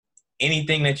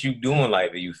anything that you do in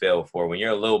life that you fail for, when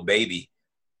you're a little baby,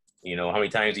 how many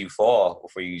times do you fall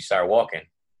before you start walking?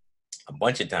 A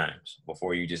bunch of times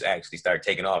before you just actually start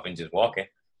taking off and just walking.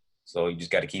 So you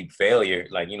just got to keep failure.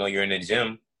 Like, you're in the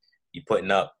gym, you're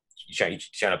trying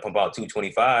to pump out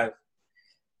 225.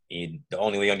 The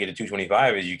only way you're gonna get to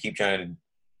 225 is you keep trying to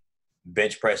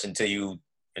bench press until you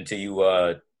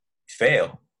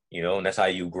fail, and that's how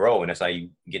you grow and that's how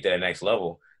you get to that next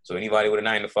level. So anybody with a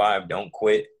 9 to 5, don't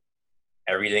quit.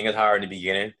 Everything is hard in the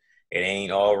beginning. It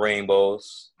ain't all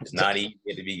rainbows. It's not easy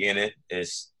at the beginning.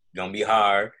 It's gonna be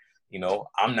hard.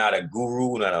 I'm not a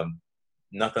guru,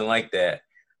 nothing like that.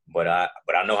 But I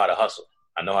know how to hustle.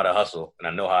 I know how to hustle, and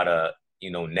I know how to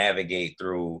navigate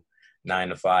through 9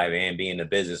 to 5 and being a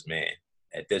businessman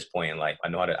at this point in life. I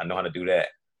know how to do that.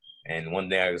 And one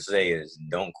thing I can say is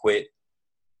don't quit.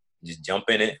 Just jump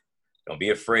in it. Don't be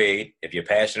afraid. If you're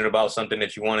passionate about something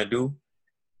that you want to do,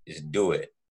 just do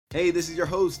it. Hey, this is your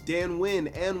host, Dan Wynn,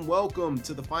 and welcome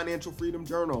to the Financial Freedom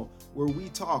Journal, where we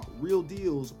talk real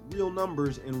deals, real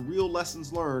numbers, and real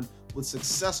lessons learned with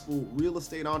successful real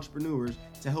estate entrepreneurs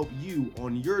to help you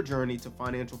on your journey to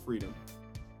financial freedom.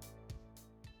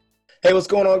 Hey, what's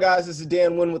going on, guys? This is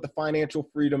Dan Wynn with the Financial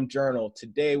Freedom Journal.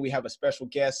 Today, we have a special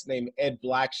guest named Ed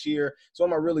Blackshear. It's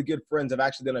one of my really good friends. I've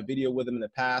actually done a video with him in the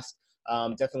past.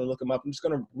 Definitely look him up. I'm just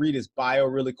going to read his bio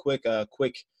really quick, a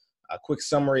quick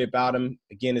summary about him.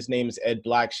 Again, his name is Ed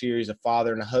Blackshear. He's a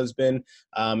father and a husband,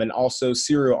 and also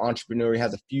serial entrepreneur. He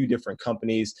has a few different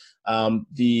companies.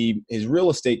 His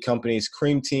real estate company is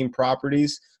Cream Team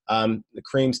Properties. The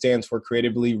Cream stands for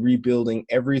Creatively Rebuilding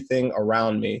Everything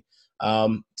Around Me.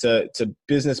 To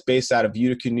business based out of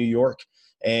Utica, New York.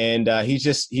 And he's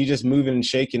just moving and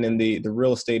shaking in the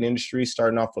real estate industry,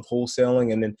 starting off with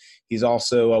wholesaling. And then he's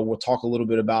also, we'll talk a little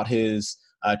bit about his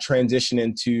transition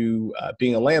into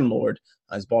being a landlord.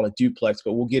 He's bought a duplex,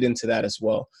 but we'll get into that as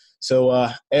well. So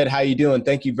Ed, how you doing?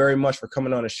 Thank you very much for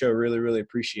coming on the show. Really, really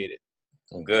appreciate it.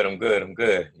 I'm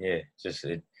good. Yeah, just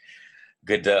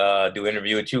good to do an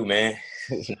interview with you, man.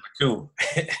 Too.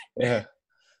 Yeah.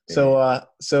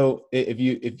 So if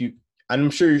you, I'm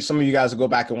sure some of you guys will go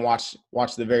back and watch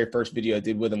the very first video I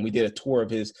did with him. We did a tour of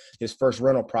his first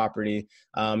rental property,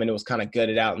 and it was kind of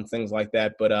gutted out and things like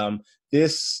that. But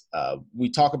we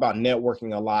talk about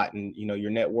networking a lot, and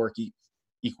your network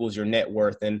equals your net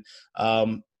worth, and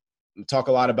we talk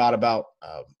a lot about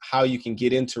how you can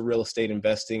get into real estate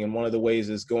investing. And one of the ways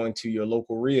is going to your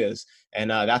local RIAs,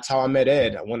 and that's how I met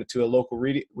Ed. I went to a local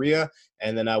RIA,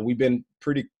 and then we've been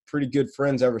pretty good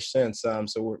friends ever since.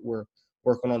 So we're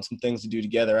working on some things to do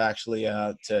together, actually,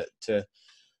 to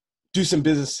do some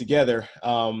business together.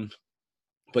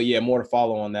 But yeah, more to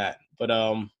follow on that. But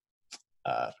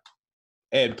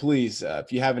Ed, please,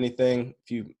 if you have anything,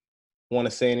 if you want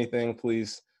to say anything,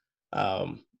 please.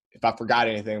 If I forgot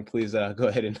anything, please go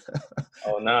ahead and.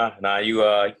 Oh, nah. You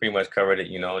pretty much covered it.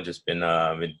 Just been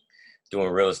doing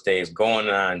real estate. It's going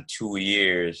on 2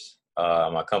 years.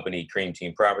 My company, Cream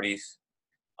Team Properties.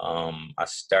 I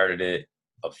started it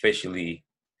officially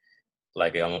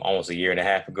like almost a year and a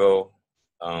half ago.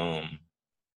 And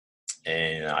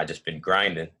I just been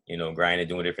grinding,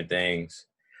 doing different things,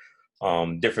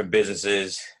 different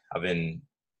businesses. I've been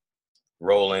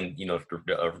rolling,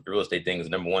 the real estate thing is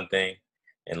the number one thing.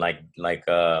 And like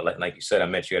you said, I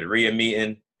met you at a RIA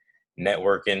meeting,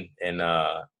 networking, and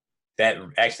that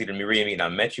actually the RIA meeting I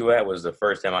met you at was the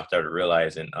first time I started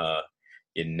realizing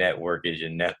your network is your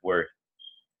net worth.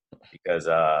 Because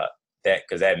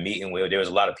that meeting, there was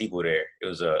a lot of people there. It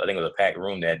was I think it was a packed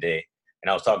room that day,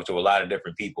 and I was talking to a lot of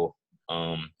different people.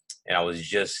 And I was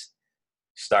just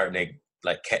starting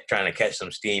to trying to catch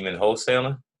some steam in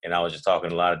wholesaling, and I was just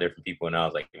talking to a lot of different people, and I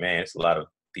was like, man, it's a lot of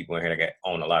people in here that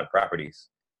own a lot of properties.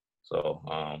 So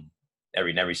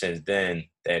ever since then,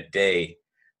 that day,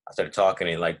 I started talking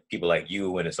to people like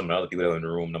you and some of the other people that were in the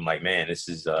room. And I'm like, man, this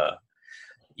is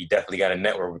you definitely got to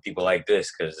network with people like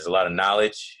this, because there's a lot of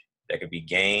knowledge that could be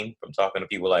gained from talking to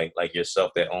people like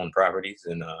yourself that own properties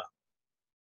and all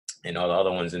the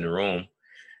other ones in the room.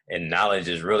 And knowledge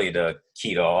is really the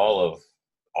key to all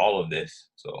of this.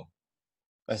 So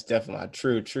that's definitely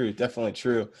true. Definitely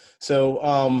true.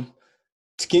 So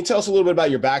can you tell us a little bit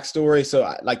about your backstory?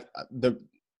 So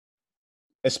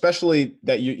especially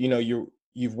that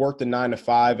you've worked a 9 to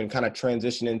 5 and kind of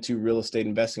transitioned into real estate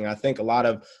investing. I think a lot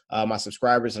of my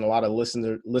subscribers and a lot of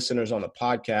listeners on the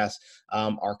podcast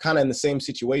are kind of in the same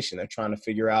situation. They're trying to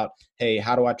figure out, hey,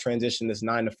 how do I transition this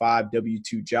 9 to 5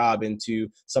 W-2 job into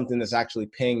something that's actually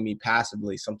paying me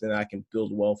passively, something that I can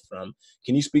build wealth from?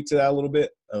 Can you speak to that a little bit,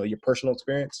 your personal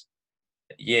experience?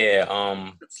 Yeah.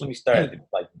 So let me start at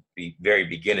the very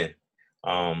beginning.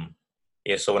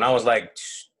 Yeah, so when I was like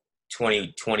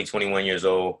 21 years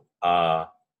old, I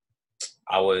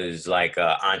was like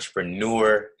an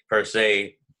entrepreneur per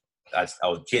se. I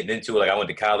was getting into it. Like I went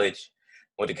to college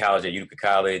at Utica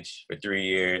College for 3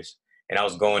 years. And I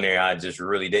was going there. I just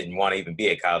really didn't want to even be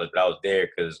at college, but I was there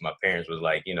because my parents was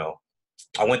like,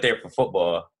 I went there for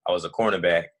football. I was a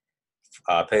cornerback.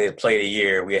 Played a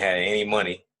year. We didn't have any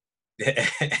money.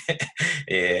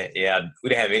 yeah. We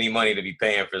didn't have any money to be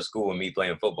paying for school and me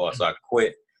playing football. So I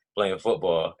quit playing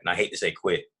football. And I hate to say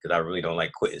quit because I really don't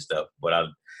like quitting stuff. But I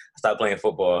stopped playing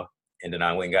football. And then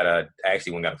I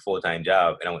actually went and got a full-time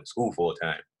job, and I went to school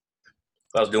full-time.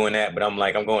 So I was doing that, but I'm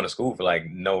going to school for like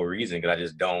no reason because I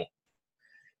just don't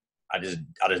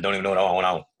even know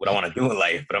what I want to do in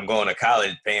life. But I'm going to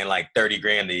college paying like 30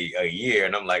 grand a year,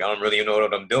 and I'm like, I don't really even know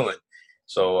what I'm doing.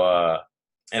 So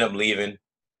end up leaving,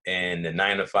 and the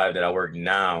 9 to 5 that I work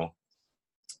now,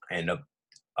 I end up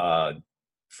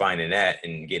finding that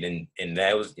and getting, and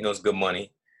that was it's good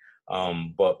money.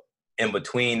 But in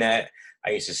between that,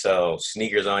 I used to sell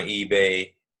sneakers on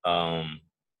eBay,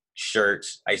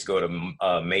 shirts. I used to go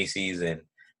to Macy's and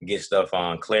get stuff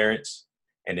on clearance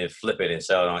and then flip it and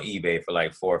sell it on eBay for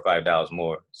like $4 or $5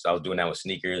 more. So I was doing that with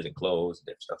sneakers and clothes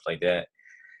and stuff like that.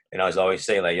 And I was always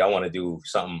say like, y'all want to do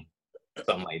something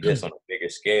like this on a bigger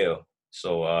scale.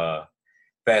 So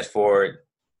fast forward,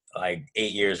 like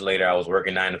 8 years later, I was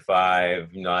working 9 to 5.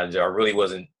 I really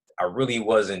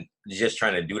wasn't just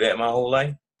trying to do that my whole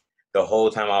life. The whole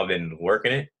time I've been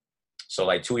working it. So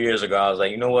like 2 years ago, I was like,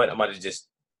 you know what? I'm going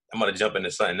to jump into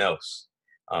something else.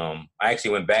 I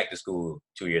actually went back to school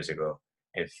 2 years ago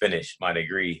and finished my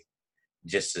degree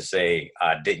just to say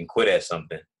I didn't quit at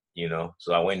something,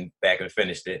 So I went back and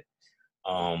finished it.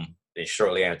 Then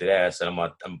shortly after that, I said,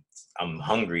 I'm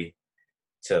hungry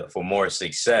for more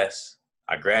success.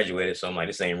 I graduated, so I'm like,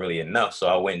 this ain't really enough. So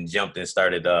I went and jumped and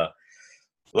started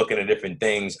looking at different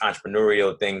things,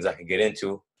 entrepreneurial things I could get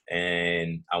into.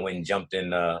 And I went and jumped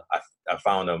in. I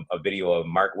found a video of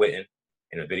Mark Whitten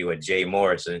and a video of Jay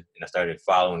Morrison, and I started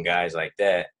following guys like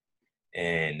that.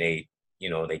 And they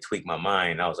tweaked my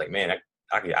mind. I was like, man,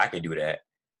 I could do that.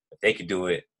 If they could do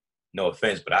it, no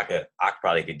offense, but I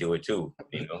probably could do it too.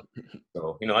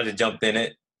 So I just jumped in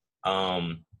it.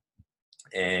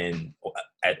 And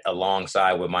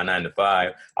alongside with my 9 to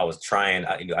 5, I was trying.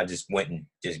 I just went and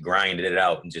just grinded it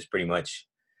out and just pretty much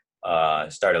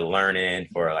started learning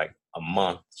for like a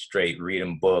month straight,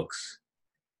 reading books,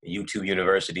 YouTube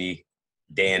University,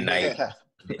 day and night. Yeah.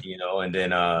 And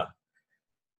then I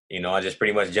just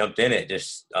pretty much jumped in it.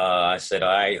 Just I said, all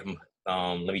right,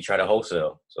 let me try to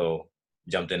wholesale. So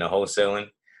jumped into wholesaling.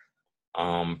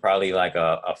 Probably like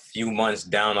a few months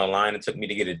down the line, it took me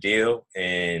to get a deal,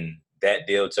 and that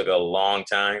deal took a long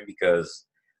time because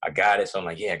I got it. So I'm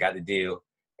like, yeah, I got the deal.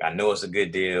 I know it's a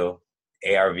good deal.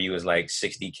 ARV was like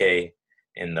 $60K,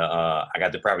 and I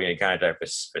got the property in contract for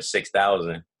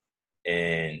 $6,000,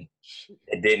 and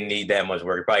it didn't need that much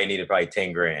work. It probably needed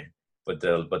 10 grand. But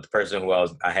the person who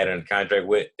I had in contract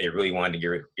with, they really wanted to get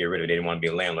rid of it. They didn't want to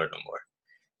be a landlord no more.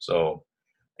 So,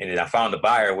 and then I found the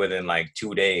buyer within like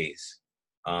 2 days.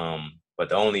 But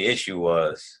the only issue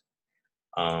was,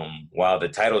 while the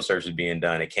title search was being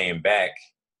done, it came back.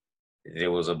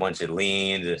 There was a bunch of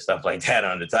liens and stuff like that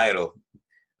on the title.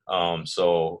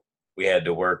 So we had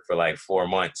to work for like 4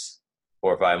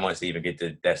 or 5 months to even get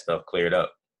that stuff cleared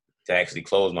up to actually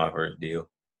close my first deal.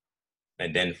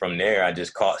 And then from there, I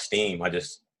just caught steam. I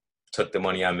just took the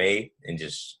money I made and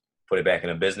just put it back in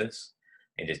the business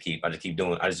and I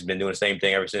just been doing the same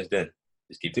thing ever since then.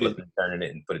 Just keep flipping, turning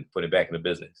it, and put it back in the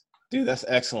business. Dude, that's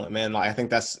excellent, man. Like, I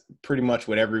think that's pretty much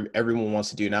what everyone wants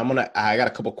to do. Now I got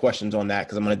a couple questions on that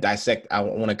because I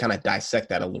want to kind of dissect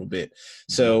that a little bit.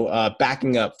 So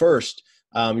backing up first,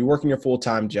 you're working your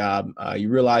full-time job. You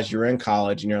realize you're in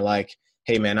college and you're like,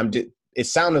 hey man, it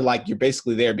sounded like you're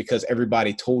basically there because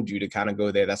everybody told you to kind of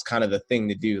go there. That's kind of the thing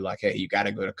to do. Like, hey, you got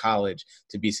to go to college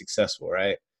to be successful,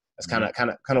 right? That's kind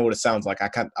of what it sounds like.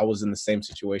 I was in the same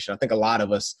situation. I think a lot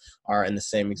of us are in the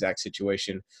same exact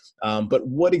situation. But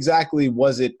what exactly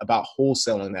was it about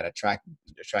wholesaling that attracted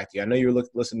you? I know you're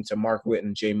listening to Mark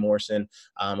Whitten, Jay Morrison.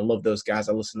 I love those guys.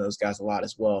 I listen to those guys a lot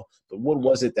as well. But what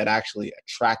was it that actually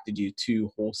attracted you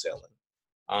to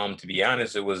wholesaling? To be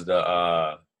honest, it was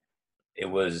the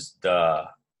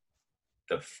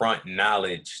front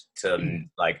knowledge to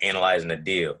like analyzing a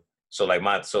deal. So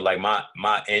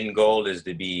my end goal is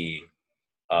to be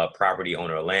a property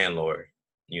owner, a landlord,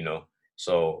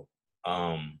 So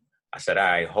I said, all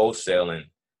right, wholesaling,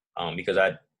 because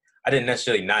I didn't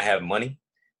necessarily not have money.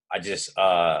 I just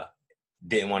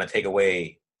didn't want to take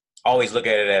away always look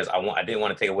at it as I didn't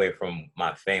want to take away from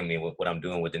my family with what I'm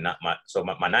doing with the not my so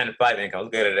my 9 to 5 income.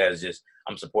 Look at it as just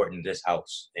I'm supporting this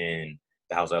house and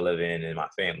the house I live in and my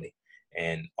family.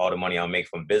 And all the money I'll make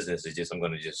from business is just I'm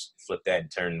gonna just flip that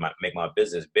and make my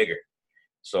business bigger.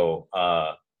 So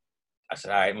I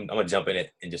said, all right, I'm gonna jump in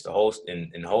it in just a host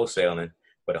in wholesaling.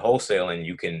 But wholesaling,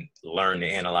 you can learn to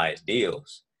analyze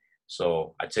deals.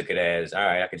 So I took it as, all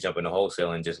right, I could jump into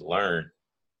wholesale and just learn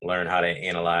how to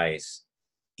analyze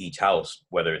each house,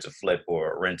 whether it's a flip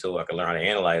or a rental. I can learn how to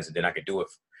analyze it. Then I could do it.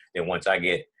 Then once I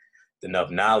get enough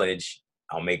knowledge,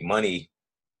 I'll make money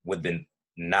with the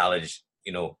knowledge,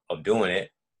 of doing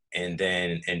it. And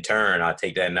then in turn, I'll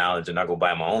take that knowledge and I'll go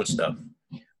buy my own stuff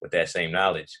with that same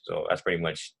knowledge. So that's pretty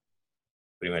much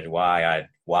why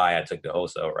I took the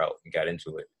wholesale route and got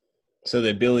into it. So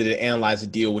the ability to analyze a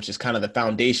deal, which is kind of the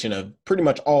foundation of pretty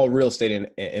much all real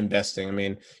estate investing. I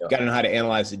mean, you got to know how to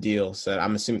analyze the deal. So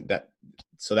I'm assuming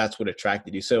so that's what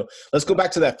attracted you. So let's go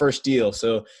back to that first deal.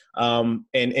 So,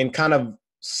 and kind of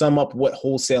sum up what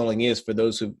wholesaling is for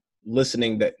those who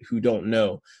listening who don't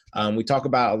know. We talk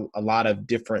about a lot of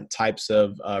different types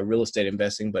of real estate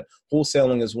investing, but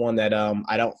wholesaling is one that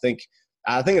I think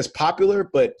it's popular,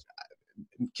 but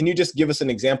can you just give us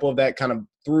an example of that kind of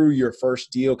through your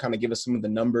first deal, kind of give us some of the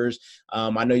numbers?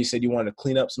 I know you said you wanted to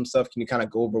clean up some stuff. Can you kind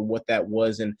of go over what that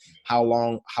was and how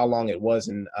long it was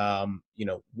and,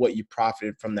 what you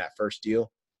profited from that first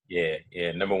deal? Yeah.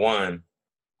 Number one,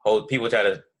 people try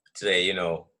to say,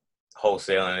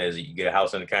 wholesaling is you get a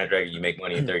house under contract and you make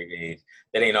money in 30 days.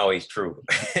 That ain't always true.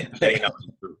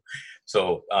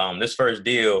 So this first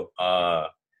deal,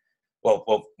 well,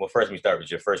 first let me start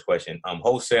with your first question.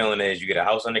 Wholesaling is you get a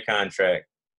house under contract,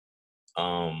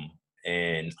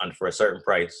 and for a certain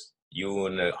price. You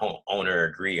and the owner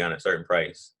agree on a certain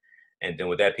price, and then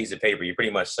with that piece of paper, you're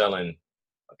pretty much selling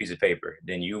a piece of paper.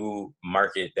 Then you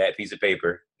market that piece of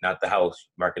paper, not the house.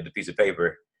 Market the piece of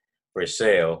paper for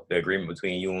sale. The agreement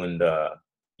between you and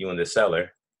the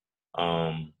seller,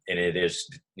 and there's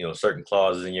certain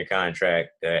clauses in your contract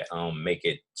that make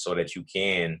it so that you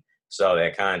can sell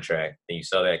that contract. Then you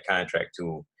sell that contract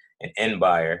to an end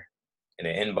buyer, and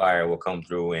the end buyer will come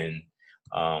through and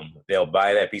they'll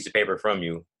buy that piece of paper from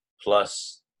you,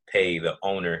 plus pay the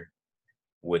owner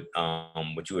what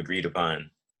you agreed upon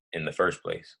in the first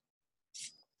place.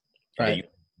 Right.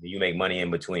 You make money in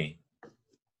between.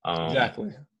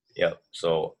 Exactly. Yep.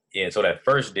 So that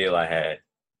first deal I had,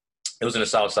 it was in the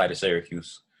south side of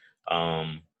Syracuse.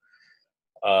 Real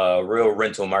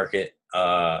rental market.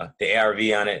 The ARV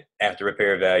on it after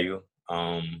repair value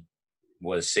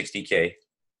was $60K.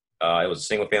 It was a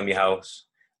single family house.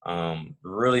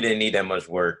 Really didn't need that much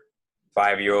work.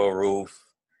 5-year-old roof.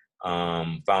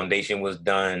 Foundation was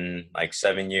done like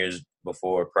 7 years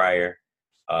prior.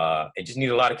 It just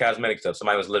needed a lot of cosmetic stuff.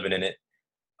 Somebody was living in it.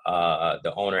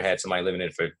 The owner had somebody living in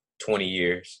it for 20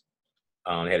 years.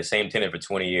 They had the same tenant for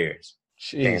 20 years.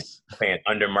 Jeez. Paying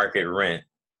under market rent.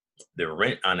 The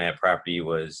rent on that property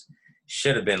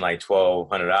should have been like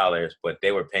 $1,200, but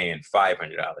they were paying $500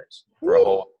 for a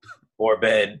whole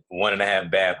 4-bed,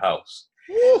 1.5 bath house.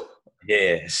 Woo.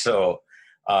 Yeah. So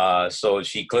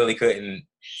she clearly couldn't,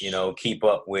 keep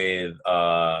up with,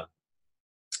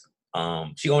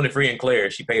 she owned it free and clear.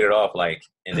 She paid it off like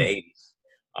in the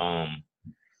 80s.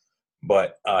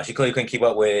 But she clearly couldn't keep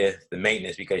up with the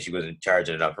maintenance because she wasn't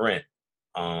charging enough rent.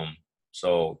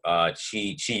 So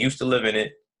she used to live in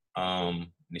it. Then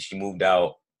she moved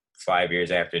out 5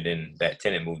 years after. Then that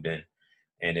tenant moved in,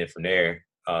 and then from there,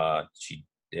 she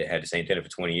had the same tenant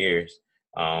for 20 years.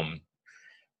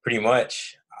 Pretty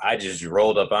much, I just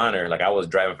rolled up on her like I was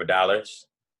driving for dollars,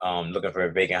 looking for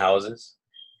vacant houses,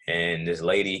 and this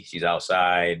lady, she's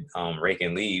outside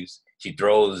raking leaves. She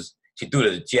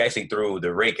actually threw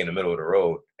the rake in the middle of the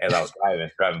road as I was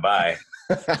driving by.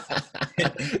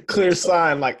 Clear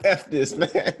sign, like F this,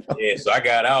 man. Yeah, so I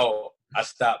got out. I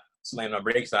stopped, slammed my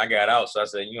brakes, and I got out. So I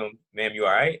said, ma'am, you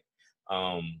all right?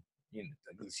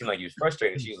 It seemed like you was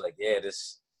frustrated. She was like, yeah,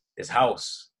 this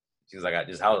house. She was like,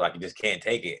 this house, I just can't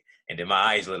take it. And then my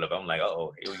eyes lit up. I'm like,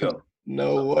 uh-oh, here we go.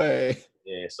 No way.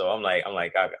 Yeah, so I'm like,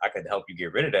 I could help you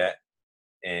get rid of that.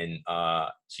 And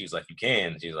she was like, you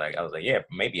can. She was like, I was like, yeah,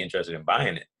 maybe interested in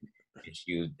buying it.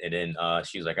 And then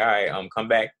she was like, all right, come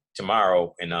back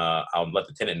tomorrow, and I'll let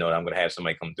the tenant know that I'm gonna have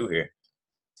somebody come through here.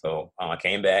 So I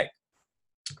came back,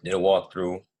 did a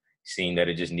walkthrough, seen that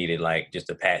it just needed like just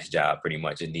a patch job, pretty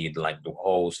much. It needed like the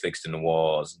holes fixed in the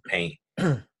walls, paint,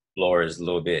 floors a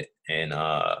little bit, and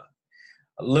a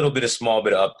little bit of small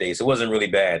bit of updates. It wasn't really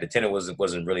bad. The tenant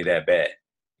wasn't really that bad,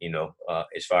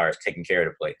 as far as taking care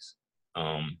of the place.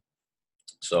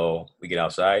 So we get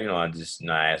outside, I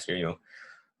ask her,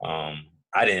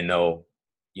 I didn't know,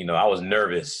 I was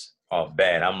nervous off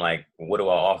bat. I'm like, what do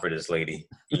I offer this lady?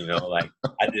 Like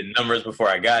I did numbers before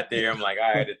I got there. I'm like,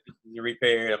 all right, this is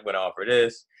repaired. I'm going to offer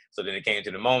this. So then it came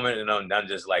to the moment, and I'm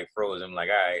just like frozen. I'm like,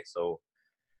 all right, so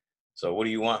what do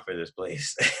you want for this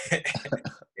place?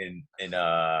 and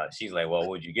she's like, well, what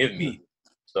would you give me?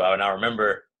 So I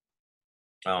remember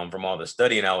from all the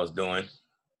studying I was doing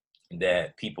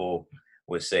that people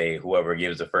would say whoever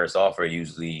gives the first offer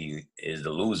usually is the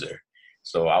loser.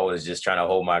 So I was just trying to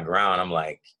hold my ground. I'm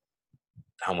like,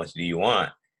 how much do you want?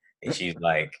 And she's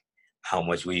like, how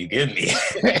much will you give me?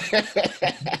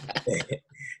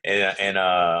 and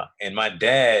my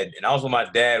dad, and I was with my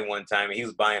dad one time, and he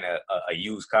was buying a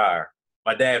used car.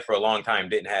 My dad for a long time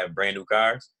didn't have brand new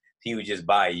cars. He would just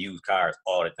buy used cars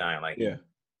all the time. Like yeah.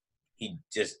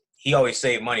 He always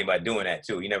saved money by doing that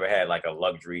too. He never had like a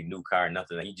luxury new car,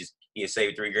 nothing. He had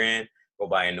saved $3,000, go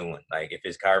buy a new one. Like if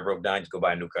his car broke down, just go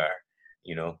buy a new car,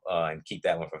 and keep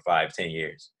that one for 5-10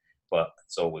 years. But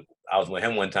so I was with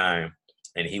him one time,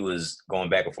 and he was going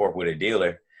back and forth with a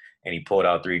dealer, and he pulled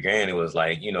out $3,000. It was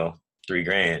like,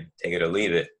 $3,000, take it or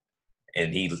leave it.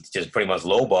 And he just pretty much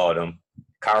lowballed him.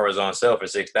 Car was on sale for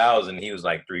 $6,000. He was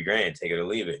like $3,000, take it or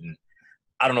leave it. And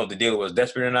I don't know if the dealer was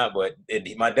desperate or not, but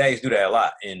my dad used to do that a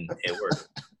lot, and it worked.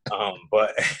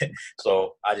 But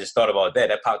so I just thought about that.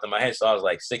 That popped in my head. So I was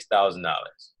like, $6,000.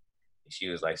 She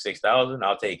was like, $6,000,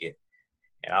 I'll take it.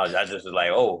 And I just was like,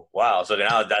 oh wow. So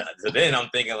then I'm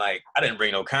thinking like, I didn't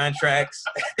bring no contracts.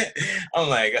 I'm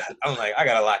like, I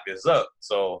gotta lock this up.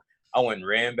 So I went and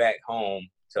ran back home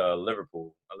to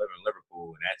Liverpool. I live in Liverpool,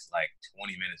 and that's like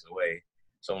 20 minutes away.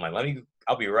 So I'm like,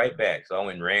 I'll be right back. So I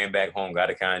went and ran back home, got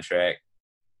a contract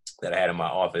that I had in my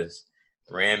office,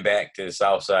 ran back to the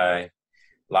South Side,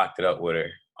 locked it up with her.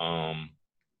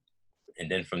 And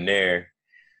then from there,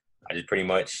 I just pretty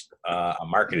much, I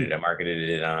marketed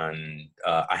it on,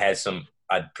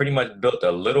 I pretty much built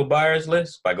a little buyers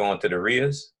list by going to the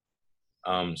RIAs.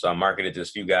 So I marketed to a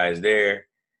few guys there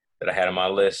that I had on my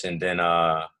list. And then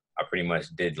I pretty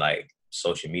much did like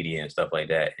social media and stuff like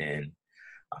that. And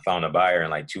I found a buyer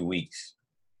in like 2 weeks.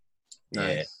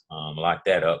 Nice. Yeah, locked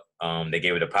that up. They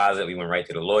gave a deposit. We went right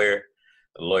to the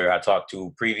lawyer I talked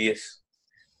to previous.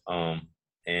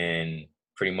 And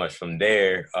pretty much from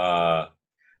there,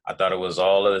 I thought it was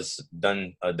all a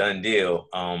done deal.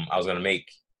 I was going to make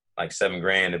like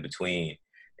 $7,000 in between.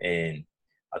 And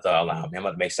I thought, man, I'm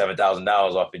about to make $7,000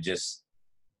 off of just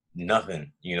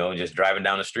nothing, just driving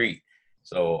down the street.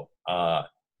 So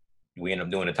we ended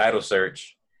up doing a title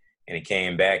search, and it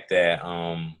came back that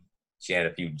she had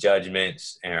a few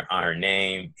judgments on her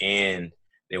name, and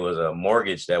there was a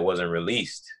mortgage that wasn't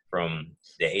released from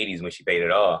the 80s when she paid it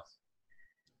off.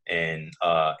 And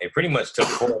it pretty much took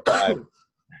 4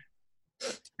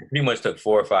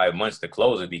 or 5 months to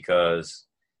close it because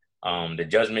the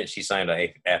judgment, she signed an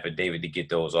affidavit to get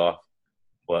those off.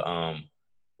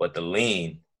 But the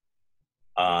lien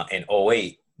in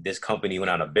 2008, this company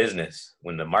went out of business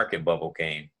when the market bubble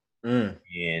came.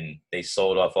 And they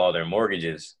sold off all their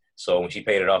mortgages. So when she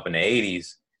paid it off in the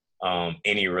 80s,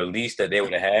 any release that they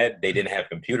would have had, they didn't have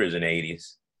computers in the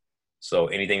 80s. So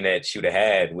anything that she would have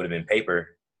had would have been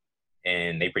paper.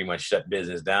 And they pretty much shut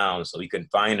business down. So we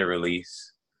couldn't find a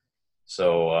release.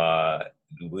 So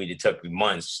it took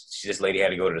months. This lady had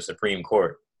to go to the Supreme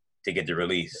Court to get the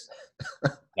release.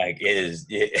 Like it is,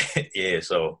 yeah.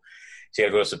 So she had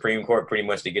to go to the Supreme Court pretty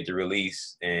much to get the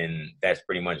release. And that's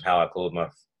pretty much how I closed my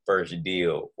first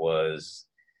deal. Was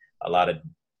a lot of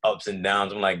ups and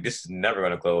downs. I'm like, this is never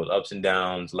going to close. Ups and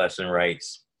downs, lefts and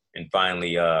rights. And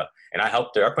finally, and I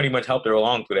helped her. I pretty much helped her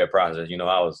along through that process. I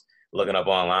was looking up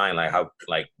online, like how,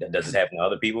 like that does this happen to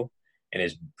other people? And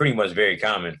it's pretty much very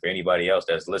common for anybody else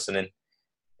that's listening.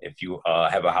 If you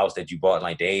have a house that you bought in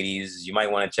like the 80s, you might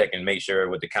want to check and make sure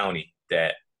with the county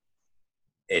that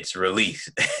it's released.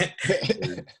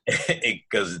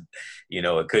 Because,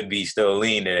 it could be still a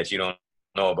lien there that you don't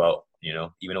know about,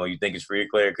 even though you think it's free or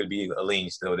clear, it could be a lien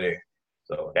still there.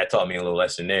 So that taught me a little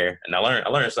lesson there. And I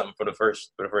learned something for the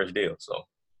first deal. So.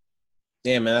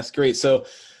 Yeah, man, that's great. So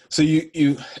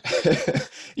you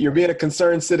you're being a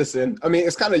concerned citizen. I mean,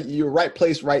 it's kind of your right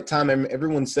place, right time. I mean,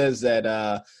 everyone says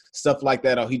that stuff like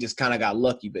that, oh, he just kind of got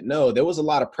lucky. But no, there was a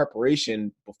lot of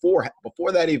preparation before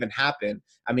that even happened.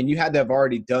 I mean, you had to have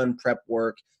already done prep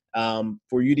work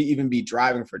for you to even be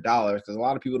driving for dollars, because a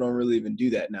lot of people don't really even do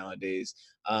that nowadays.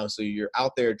 So you're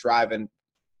out there driving,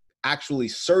 actually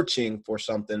searching for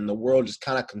something. The world just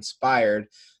kind of conspired.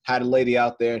 Had a lady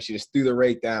out there, and she just threw the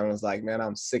rake down and was like, man,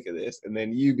 I'm sick of this. And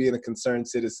then you, being a concerned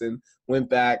citizen, went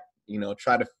back,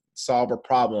 tried to solve a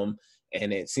problem,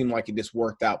 and it seemed like it just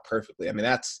worked out perfectly. I mean,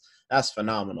 that's That's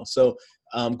phenomenal. So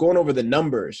going over the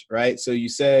numbers, right? So you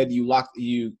said you got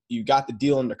the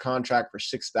deal under contract for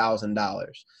 $6,000.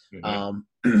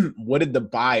 What did the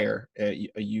buyer?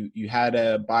 You had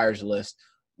a buyer's list.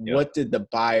 Yeah. What did the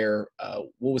buyer?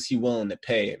 What was he willing to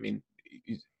pay? I mean,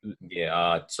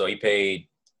 So he paid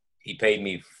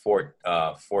me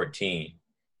 14.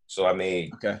 So I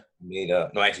made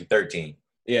no, actually 13.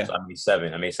 Yeah. So I made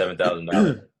 $7,000.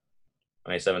 I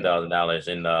made $7,000,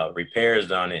 and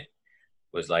repairs on it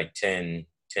was like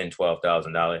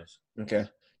 $12,000. Okay.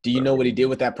 Do you know what he did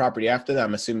with that property after that?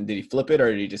 I'm assuming, did he flip it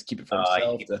or did he just keep it for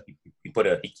himself? He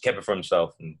kept it for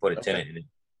himself and put a tenant in it.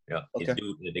 Yeah. Okay.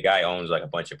 The guy owns like a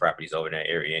bunch of properties over in that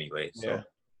area anyway. So,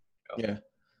 yeah.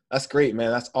 That's great,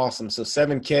 man. That's awesome. So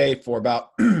 $7K for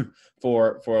about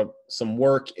for some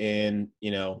work in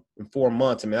 4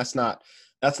 months. I mean, that's not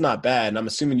bad. And I'm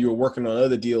assuming you were working on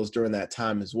other deals during that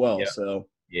time as well. Yeah. So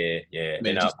yeah.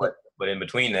 Man, but in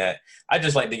between that, I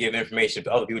just like to give information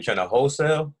to other people trying to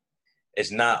wholesale.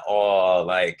 It's not all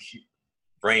like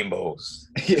rainbows.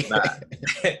 It's not.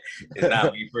 It's not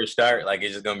when you first start. Like,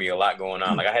 it's just gonna be a lot going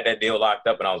on. Like, I had that deal locked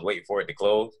up and I was waiting for it to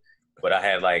close, but I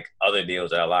had like other deals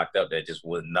that I locked up that just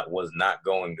was not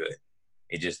going good.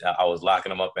 I was locking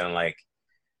them up in like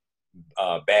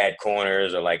bad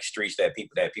corners or like streets that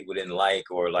people didn't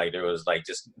like, or like there was like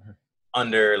just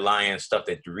underlying stuff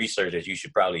that the research that you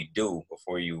should probably do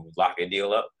before you lock a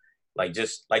deal up. Like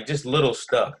just little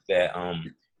stuff that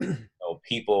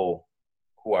people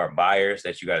who are buyers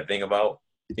that you got to think about.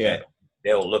 Yeah.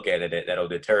 They'll look at it, that'll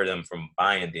deter them from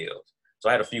buying deals. So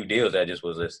I had a few deals that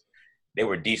they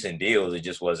were decent deals. It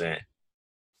just wasn't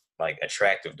like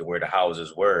attractive to where the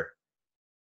houses were,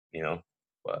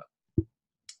 but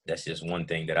that's just one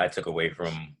thing that I took away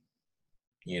from,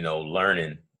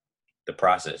 learning the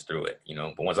process through it,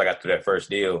 but once I got through that first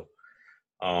deal,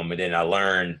 and then I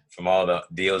learned from all the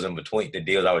deals in between, the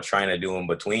deals I was trying to do in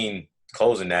between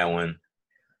closing that one.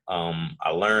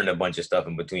 I learned a bunch of stuff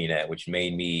in between that, which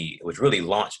really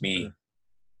launched me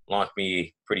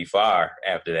pretty far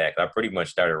after that. I pretty much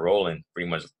started rolling, pretty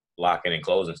much locking and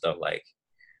closing stuff like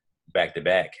back to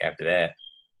back after that.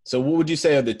 So what would you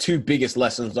say are the two biggest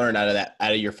lessons learned out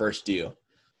of your first deal?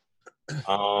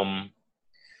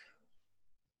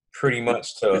 Pretty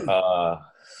much to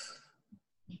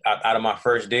out of my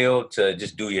first deal, to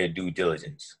just do your due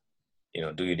diligence.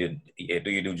 Do your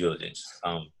due diligence.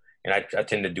 And I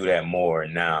tend to do that more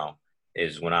now.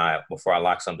 Is before I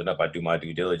lock something up, I do my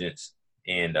due diligence,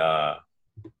 and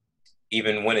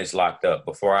even when it's locked up,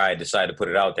 before I decide to put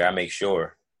it out there, I make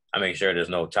sure there's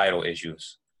no title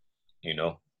issues.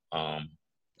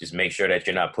 Just make sure that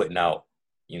you're not putting out,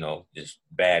 just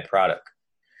bad product.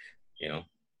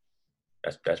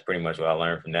 That's pretty much what I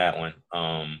learned from that one.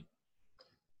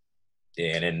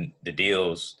 And then the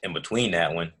deals in between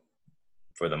that one,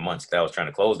 for the months that I was trying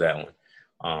to close that one,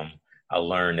 I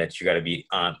learned that you got to be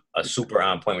super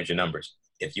on point with your numbers.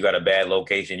 If you got a bad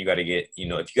location, you got to get,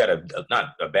 if you got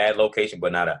not a bad location,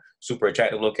 but not a super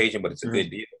attractive location, but it's a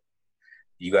good deal,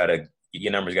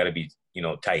 your numbers got to be,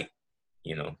 tight,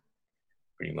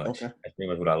 pretty much. Okay. That's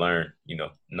pretty much what I learned.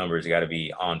 Numbers got to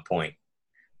be on point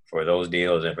for those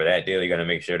deals. And for that deal, you got to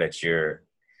make sure that you're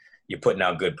putting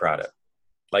out good product.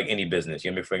 Like any business,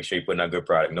 you got to make sure you're putting out good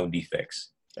product, no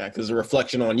defects. Yeah, because a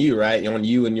reflection on you, right? On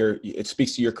you and it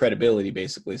speaks to your credibility,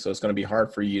 basically. So it's going to be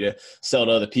hard for you to sell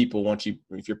to other people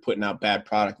if you're putting out bad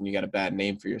product and you got a bad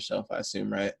name for yourself, I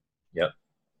assume, right? Yep.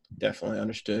 Definitely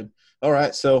understood. All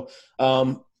right. So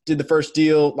did the first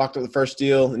deal, locked up the first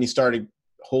deal, and you started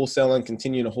wholesaling,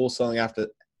 continuing to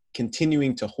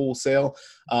wholesale.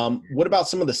 What about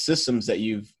some of the systems that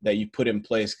you've put in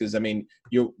place? Because I mean,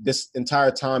 this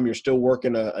entire time you're still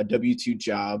working a W-2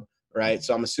 job, right?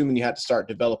 So I'm assuming you had to start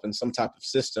developing some type of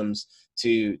systems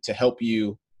to help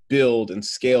you build and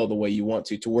scale the way you want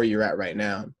to where you're at right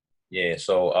now. Yeah.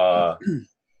 So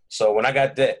when I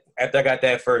got that, after I got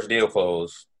that first deal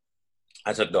closed,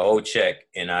 I took the whole check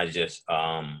and I just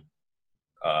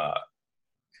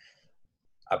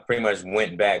I pretty much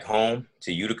went back home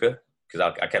to Utica,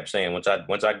 because I kept saying once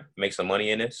I make some money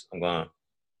in this, I'm gonna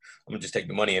just take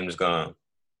the money and I'm just gonna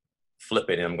flip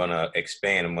it and I'm gonna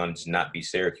expand. I'm gonna just not be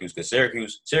Syracuse, because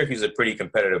Syracuse is a pretty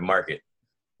competitive market.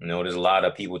 There's a lot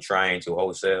of people trying to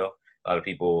wholesale, a lot of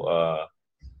people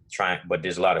trying, but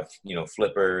there's a lot of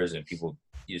flippers and people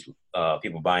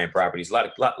buying properties. A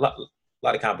lot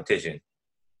of competition.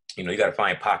 You got to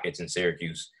find pockets in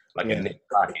Syracuse, like a niche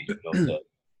pocket,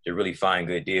 to really find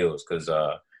good deals, because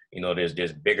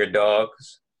there's bigger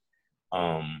dogs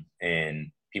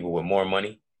and people with more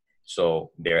money,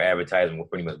 so their advertising will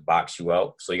pretty much box you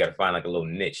out. So you got to find like a little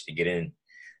niche to get in.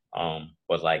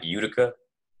 But like Utica,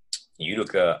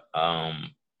 Utica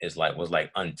was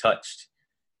like untouched.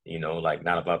 You know, like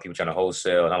not a lot of people trying to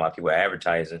wholesale, not a lot of people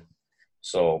advertising.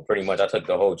 So pretty much I took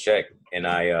the whole check and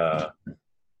I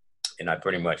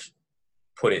pretty much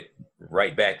put it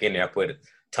right back in there. I put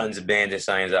tons of bandit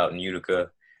signs out in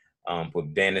Utica,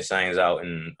 put bandit signs out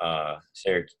in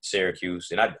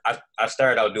Syracuse. And I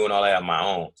started out doing all that on my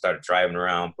own. Started driving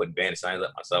around, putting bandit signs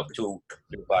up myself, 2,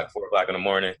 3 o'clock, 4 o'clock in the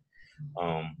morning.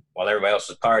 While everybody else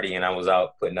was partying, I was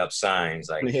out putting up signs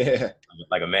like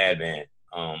a madman.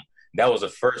 That was the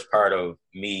first part of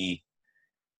me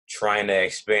trying to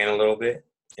expand a little bit.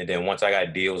 And then once I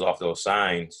got deals off those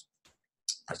signs,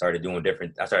 I started trying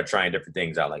different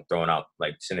things out, like throwing out,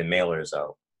 like sending mailers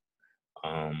out.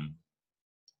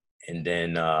 And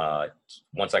then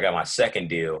once I got my second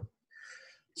deal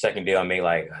I made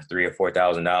like $3,000 or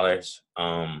 $4,000.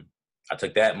 I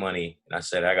took that money and I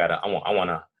said, I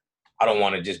don't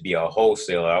want to just be a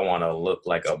wholesaler. I want to look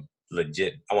like I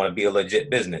want to be a legit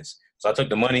business. So I took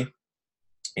the money,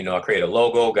 you know, I created a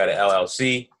logo, got an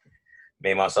LLC,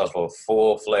 made myself a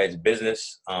full-fledged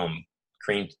business. I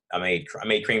made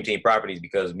Cream Team Properties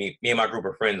because me and my group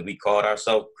of friends, we called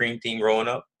ourselves Cream Team growing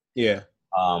up. Yeah.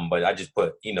 But I just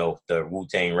put, you know, the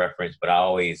Wu-Tang reference, but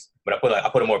I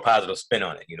put a more positive spin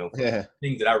on it, you know,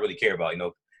 things that I really care about, you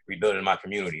know, rebuilding my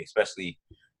community, especially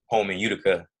home in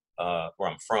Utica, where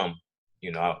I'm from.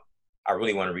 You know, I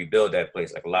really want to rebuild that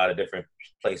place. Like a lot of different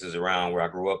places around where I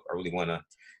grew up, I really want to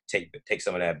take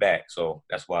some of that back. So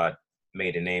that's why I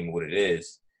made the name what it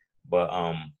is. But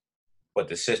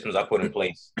the systems I put in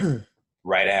place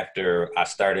right after I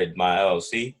started my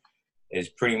LLC is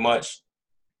pretty much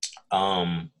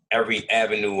every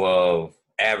avenue of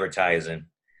advertising.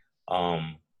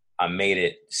 I made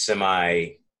it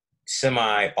semi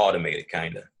automated,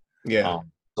 kind of. Yeah.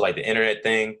 So like the internet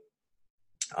thing.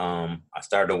 I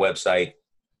started a website.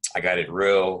 I got the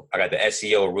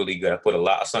SEO really good.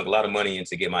 I sunk a lot of money in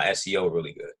to get my SEO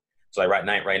really good. So like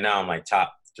right now I'm like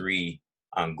top 3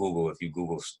 on Google if you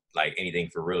Google like anything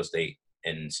for real estate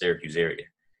in Syracuse area,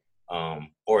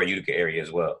 or Utica area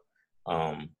as well.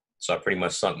 So I pretty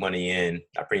much sunk money in.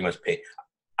 I pretty much paid.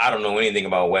 I don't know anything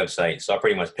about websites, so I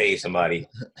pretty much paid somebody.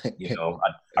 You know,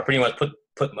 I pretty much put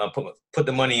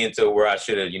the money into where I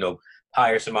should have, you know,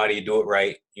 hire somebody to do it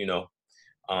right. You know.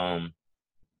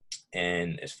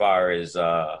 And as far as,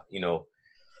 you know,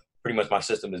 pretty much my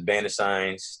system is bandit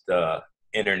signs, the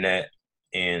internet,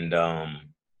 and a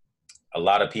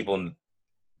lot of people,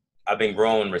 I've been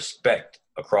growing respect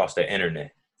across the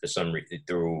internet for some reason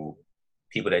through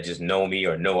people that just know me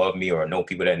or know of me or know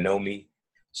people that know me.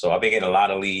 So I've been getting a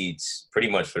lot of leads pretty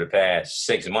much for the past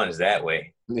 6 months that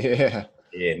way. Yeah.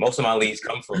 Yeah. Most of my leads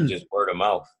come from just word of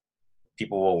mouth.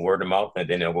 People will word of mouth and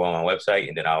then they'll go on my website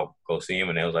and then I'll go see them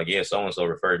and they was like, yeah, so-and-so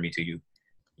referred me to you,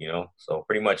 you know? So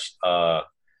pretty much my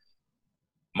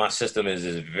system is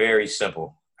very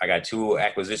simple. I got 2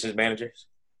 acquisitions managers.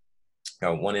 I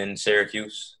got one in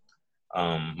Syracuse,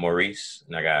 Maurice,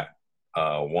 and I got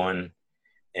one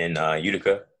in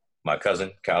Utica, my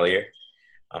cousin, Collier.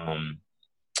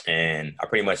 And I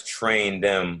pretty much trained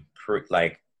them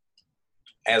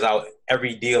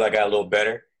every deal I got a little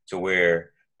better to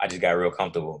where I just got real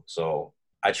comfortable. So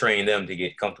I trained them to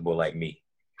get comfortable like me.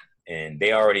 And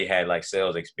they already had like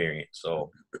sales experience.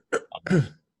 So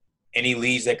any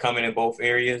leads that come in both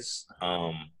areas,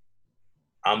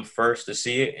 I'm first to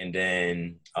see it. And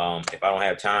then if I don't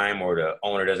have time or the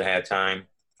owner doesn't have time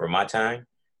for my time,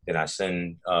 then I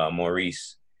send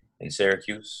Maurice in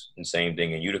Syracuse and same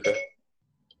thing in Utica.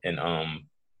 And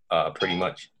pretty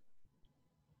much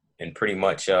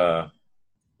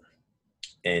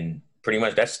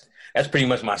that's pretty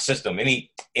much my system.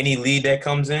 Any lead that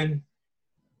comes in,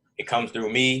 it comes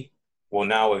through me. Well,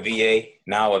 now a VA.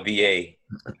 Now I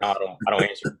don't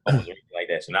answer phones or anything like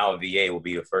that. So now a VA will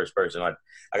be the first person. I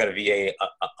got a VA,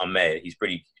 Ahmed. He's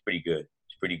pretty good.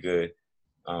 He's pretty good.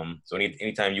 So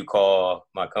anytime you call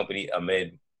my company,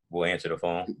 Ahmed will answer the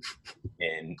phone,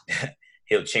 and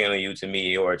he'll channel you to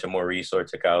me or to Maurice or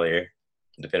to Collier,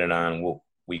 depending on what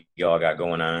we all got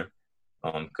going on.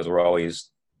 Because we're always,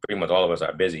 pretty much all of us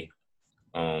are busy.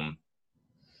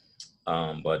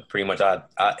 But pretty much I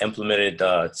implemented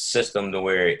the system to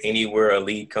where anywhere a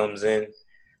lead comes in,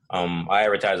 I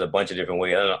advertise a bunch of different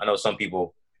ways. I know some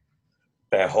people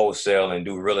that wholesale and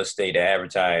do real estate that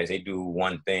advertise, they do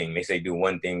one thing. They say do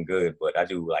one thing good, but I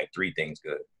do like 3 things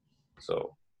good.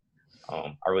 So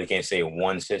I really can't say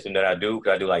one system that I do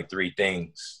because I do like 3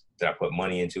 things that I put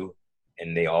money into,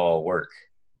 and they all work.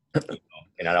 You know?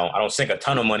 And I don't sink a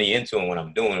ton of money into them when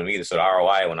I'm doing them either. So the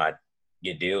ROI when I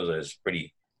get deals is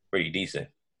pretty decent.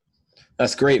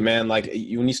 That's great, man. Like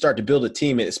when you start to build a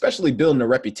team, especially building a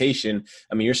reputation.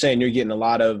 I mean, you're saying you're getting a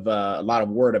lot of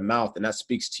word of mouth, and that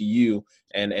speaks to you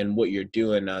and what you're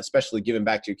doing, especially giving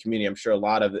back to your community. I'm sure a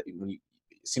lot of it, it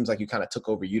seems like you kind of took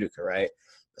over Utica, right?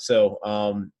 So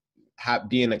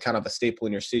being a kind of a staple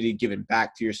in your city, giving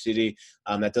back to your city,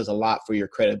 that does a lot for your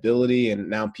credibility. And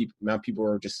now people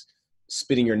are just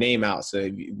spitting your name out. So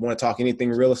if you want to talk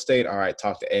anything real estate, all right,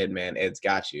 talk to Ed, man. Ed's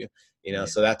got you. Yeah.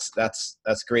 So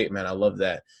that's great, man. I love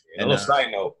that. And a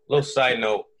little side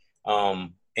note,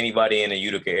 anybody in the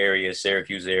Utica area,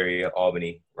 Syracuse area,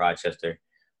 Albany, Rochester,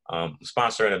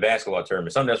 sponsoring a basketball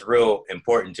tournament, something that's real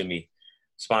important to me,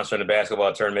 sponsoring a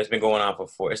basketball tournament. It's been going on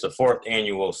it's the 4th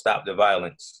annual Stop the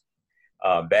Violence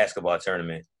basketball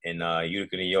tournament in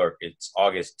Utica, New York. It's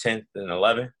August 10th and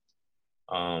 11th.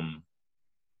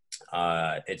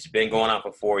 It's been going on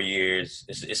for 4 years.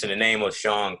 It's in the name of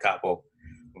Sean Capo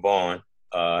Vaughn.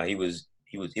 He was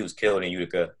killed in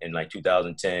Utica in like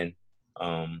 2010.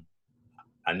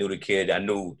 I knew the kid. I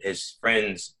knew his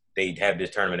friends. They have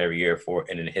this tournament every year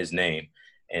in his name,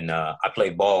 and I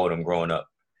played ball with him growing up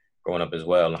as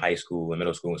well in high school and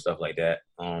middle school and stuff like that.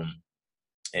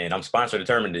 And I'm sponsoring the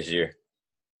tournament this year.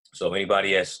 So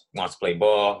anybody that wants to play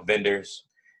ball, vendors,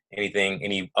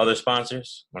 any other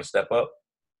sponsors want to step up,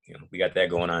 we got that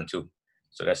going on too.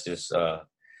 So that's just and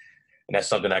that's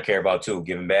something I care about too,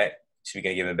 giving back.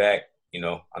 Speaking of giving back,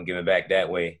 I'm giving back that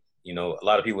way. A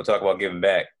lot of people talk about giving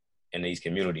back in these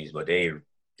communities, but they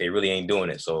really ain't doing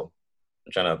it. So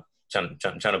I'm trying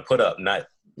to put up, not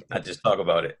just talk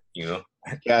about it,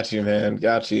 Got you, man.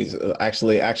 Got you.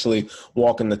 Actually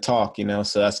walking the talk,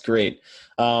 so that's great.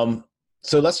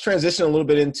 So let's transition a little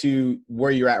bit into where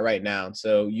you're at right now.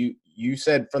 So you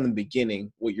said from the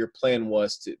beginning what your plan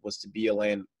was to be a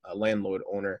landlord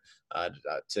owner,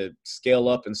 to scale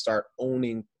up and start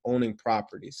owning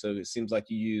property. So it seems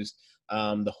like you used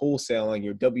the wholesaling,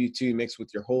 your W-2 mixed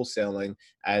with your wholesaling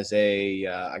as a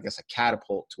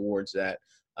catapult towards that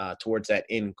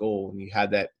end goal. And you had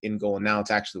that end goal, and now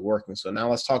it's actually working. So now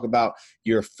let's talk about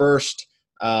your first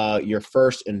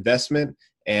investment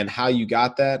and how you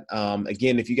got that.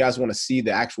 Again, if you guys want to see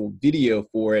the actual video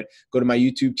for it, go to my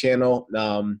YouTube channel.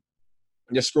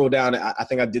 Just scroll down. I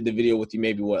think I did the video with you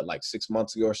maybe like 6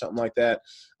 months ago or something like that.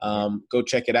 Go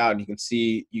check it out, and you can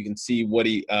see what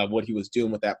he was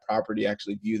doing with that property.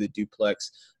 Actually view the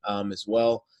duplex as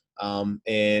well.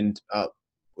 And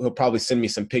he'll probably send me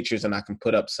some pictures, and I can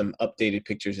put up some updated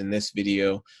pictures in this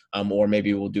video, or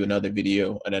maybe we'll do another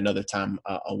video at another time,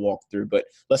 a walkthrough. But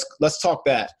let's talk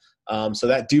that. So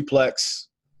that duplex,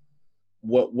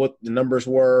 what the numbers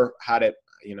were,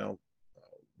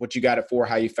 what you got it for,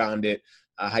 how you found it,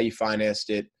 how you financed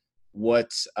it,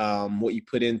 what you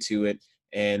put into it,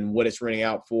 and what it's renting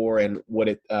out for, and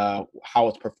how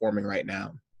it's performing right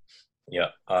now. Yeah.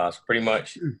 So pretty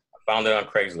much I found it on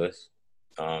Craigslist.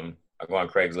 I go on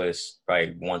Craigslist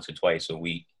probably once or twice a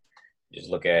week, just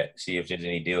see if there's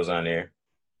any deals on there.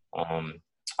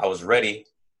 I was ready,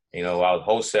 I was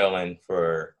wholesaling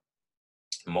for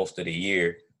most of the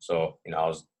year. So,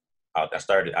 I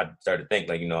started to think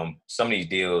like, some of these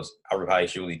deals, I would probably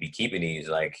should really be keeping these.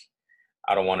 Like,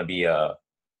 I don't want to be a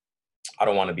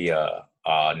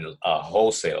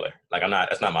wholesaler. Like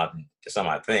it's not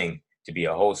my thing to be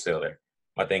a wholesaler.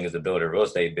 My thing is to build a real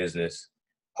estate business.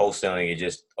 Wholesaling is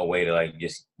just a way to like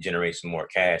just generate some more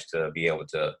cash to be able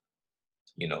to,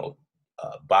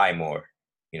 buy more,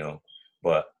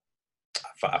 but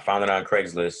I found it on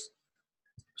Craigslist,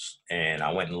 and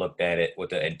I went and looked at it with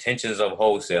the intentions of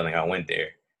wholesaling. I went there.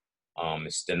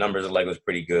 The numbers looked like it was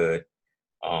pretty good.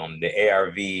 The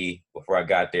ARV before I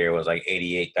got there was like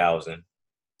 88,000.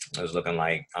 It was looking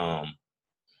like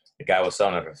the guy was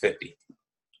selling it for 50.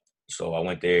 So I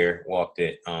went there, walked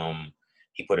it.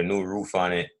 He put a new roof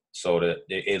on it, so that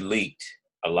it leaked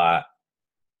a lot.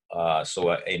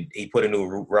 He put a new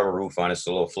rubber roof on it,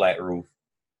 so a little flat roof.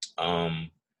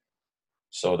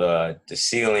 So the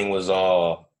ceiling was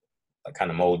all kind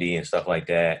of moldy and stuff like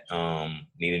that.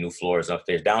 Needed new floors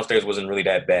upstairs. Downstairs wasn't really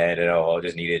that bad at all.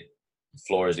 Just needed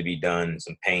floors to be done,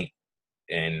 some paint,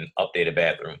 and update the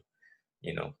bathroom.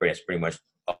 That's pretty much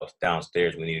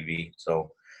downstairs we need to be.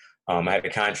 So I had a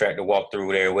contractor walk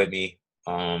through there with me.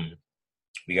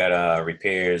 We got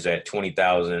repairs at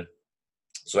 $20,000.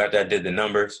 So after I did the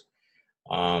numbers,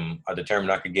 I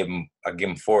determined I could give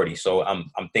him 40. So I'm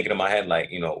thinking in my head like,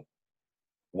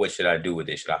 what should I do with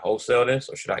this? Should I wholesale this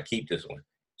or should I keep this one?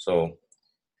 So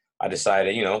I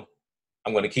decided,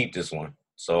 I'm going to keep this one.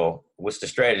 So what's the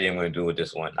strategy I'm going to do with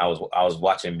this one? I was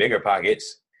watching Bigger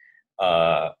Pockets.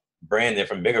 Brandon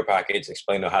from Bigger Pockets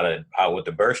explained what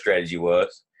the BRRRR strategy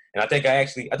was. And I think I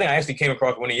actually came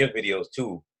across one of your videos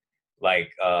too.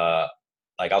 Like I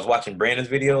was watching Brandon's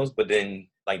videos, but then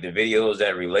like the videos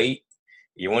that relate,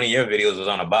 one of your videos was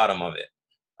on the bottom of it.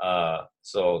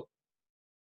 So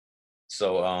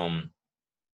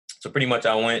pretty much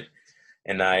I went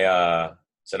and I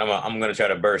said I'm gonna try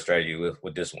the burst strategy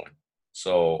with this one.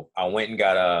 So I went and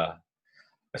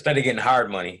instead of getting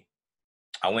hard money,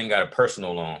 I went and got a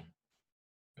personal loan.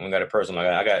 I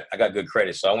got good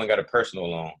credit, so I went and got a personal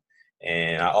loan,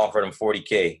 and I offered him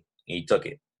 $40K, and he took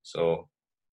it. So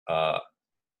I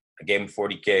gave him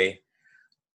 $40K,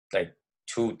 like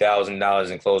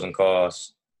 $2,000 in closing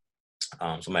costs.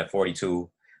 So I'm at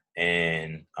 42,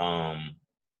 and I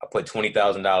put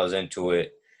 $20,000 into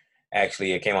it.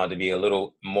 Actually, it came out to be a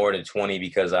little more than 20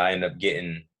 because I ended up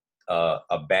getting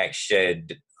a back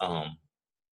shed. I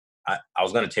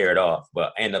was gonna tear it off,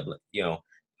 but I ended up,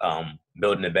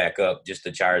 building it back up just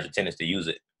to charge the tenants to use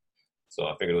it. So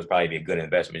I figured it was probably be a good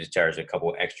investment. Just charge a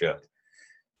couple extra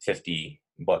 $50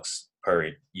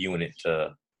 per unit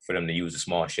for them to use a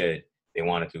small shed if they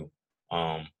wanted to.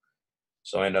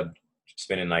 So I ended up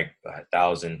spending like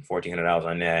 $1,000, $1,400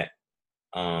 on that.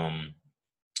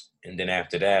 And then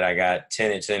after that, I got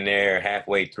tenants in there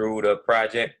halfway through the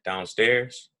project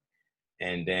downstairs.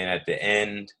 And then at the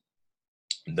end,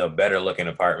 the better looking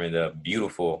apartment, the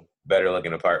beautiful, better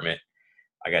looking apartment,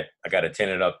 I got a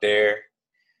tenant up there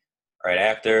right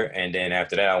after. And then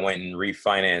after that, I went and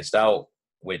refinanced out,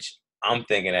 which I'm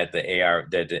thinking that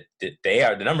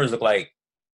the numbers look like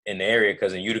in the area,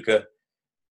 because in Utica,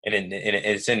 and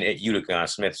it's in Utica on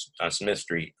Smith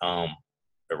Street.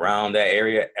 Around that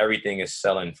area, everything is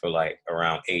selling for like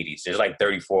around 80. So there's like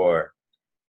 34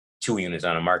 2 units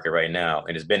on the market right now,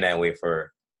 and it's been that way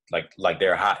for like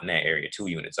they're hot in that area. 2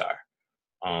 units are.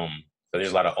 So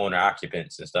there's a lot of owner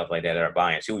occupants and stuff like that are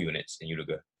buying 2 units in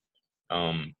Utica.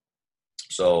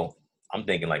 So I'm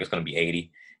thinking like it's gonna be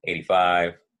 80,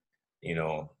 85.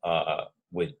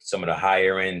 With some of the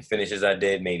higher end finishes I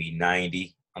did, maybe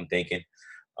 90. I'm thinking.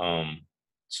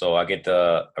 So I get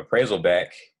the appraisal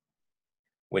back,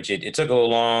 which it took a little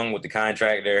long with the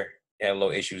contractor. Had a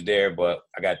little issues there, but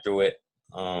I got through it.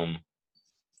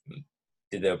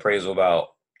 Did the appraisal about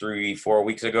 3-4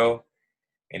 weeks ago,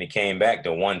 and it came back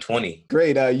to 120.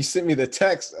 Great. You sent me the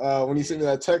text. When you sent me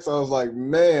that text, I was like,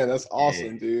 man, that's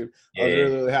awesome, dude. I was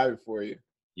really, really happy for you.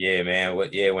 Yeah, man.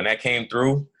 When that came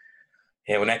through,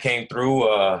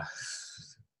 I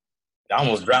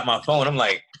almost dropped my phone. I'm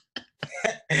like,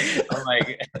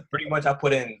 pretty much I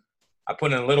put in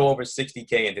a little over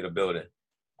 60K into the building.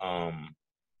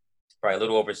 Probably a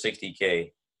little over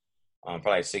 60K.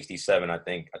 Probably 67. I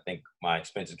think my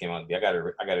expenses came out. I got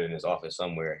it in this office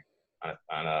somewhere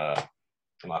on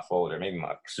my folder, maybe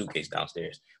my suitcase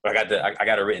downstairs. But I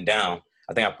got it written down.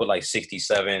 I think I put like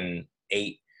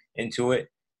 67.8 into it,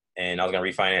 and I was gonna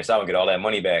refinance out and get all that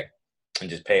money back and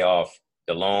just pay off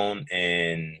the loan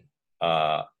and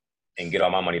get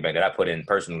all my money back that I put in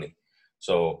personally.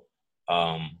 So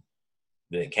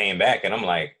it came back, and I'm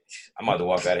like, I'm about to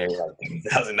walk out of here with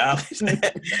like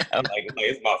 $1,000. I'm like,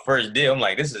 it's my first deal. I'm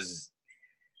like, this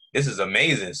is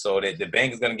amazing. So the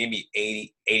bank is gonna give me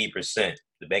 80%.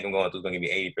 The bank I'm going through is gonna give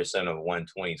me 80% of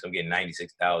 120. So I'm getting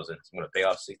 96,000. So I'm gonna pay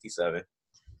off 67.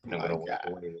 And I'm gonna walk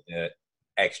away with that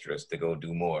extras to go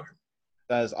do more.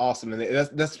 That is awesome, and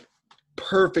that's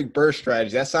perfect burst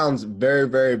strategy. That sounds very,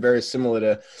 very, very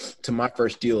similar to my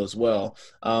first deal as well.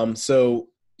 So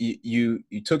you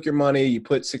took your money, you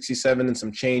put 67 and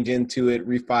some change into it,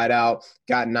 refied out,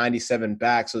 got 97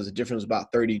 back. So the difference was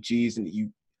about 30 G's,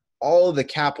 and all of the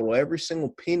capital, every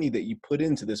single penny that you put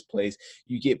into this place,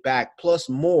 you get back plus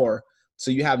more. So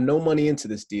you have no money into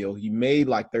this deal. You made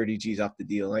like 30 G's off the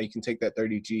deal. Now you can take that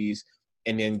 30 G's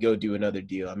and then go do another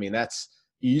deal. I mean,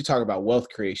 you talk about wealth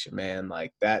creation, man.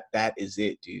 Like that is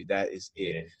it, dude. That is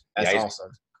it. That's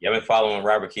awesome. I've been following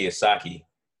Robert Kiyosaki,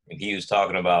 and he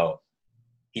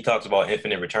talks about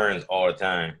infinite returns all the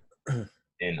time.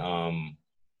 And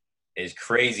it's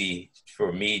crazy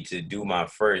for me to do my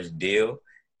first deal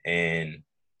and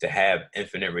to have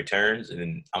infinite returns.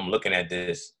 And I'm looking at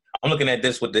this and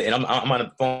I'm on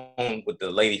the phone with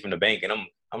the lady from the bank, and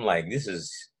I'm like, this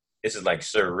is like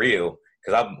surreal,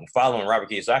 because I'm following Robert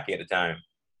Kiyosaki at the time.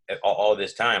 All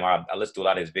this time, I listen to a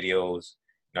lot of his videos,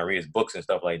 and I read his books and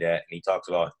stuff like that. And he talks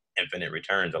about infinite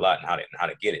returns a lot and how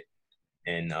to get it.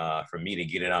 And for me to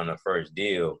get it on the first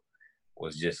deal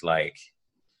was just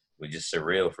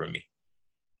surreal for me,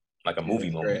 like a movie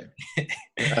moment.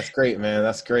 That's great, man.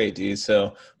 That's great, dude.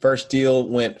 So first deal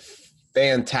went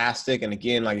fantastic. And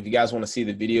again, like if you guys want to see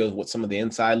the videos, what some of the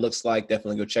inside looks like,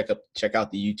 definitely go check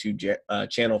out the YouTube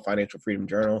channel, Financial Freedom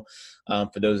Journal,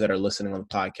 for those that are listening on the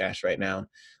podcast right now.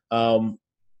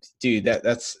 Dude,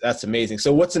 that's amazing.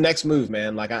 So what's the next move,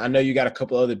 man? Like I know you got a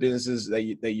couple other businesses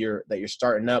that you're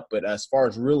starting up, but as far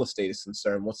as real estate is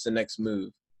concerned, what's the next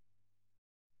move?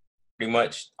 Pretty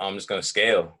much, I'm just gonna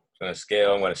scale. I'm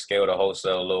gonna scale the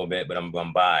wholesale a little bit, but I'm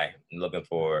gonna buy. I'm looking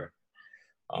for,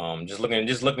 just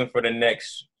looking for the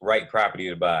next right property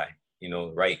to buy. You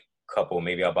know, right couple.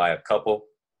 Maybe I'll buy a couple.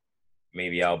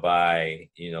 Maybe I'll buy,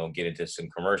 get into some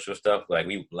commercial stuff. Like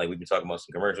we've been talking about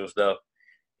some commercial stuff.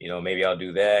 Maybe I'll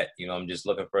do that. I'm just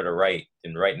looking for the right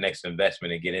next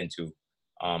investment to get into.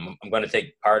 I'm going to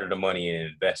take part of the money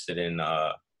and invest it in,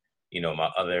 my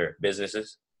other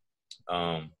businesses.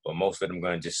 But most of them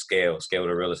going to just scale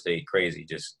the real estate crazy.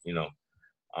 Just,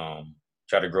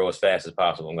 try to grow as fast as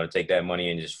possible. I'm going to take that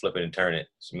money and just flip it and turn it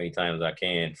as many times as I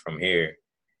can from here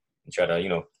and try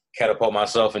to, catapult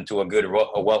myself into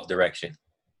a wealth direction.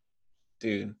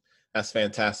 Dude, that's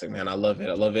fantastic, man. I love it.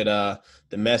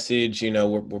 The message,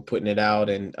 we're putting it out,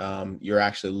 and you're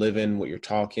actually living what you're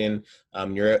talking.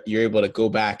 You're able to go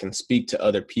back and speak to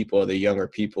other people, the younger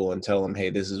people, and tell them, hey,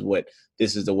 this is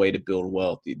the way to build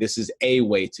wealth. This is a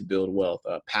way to build wealth,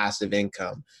 passive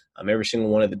income. Every single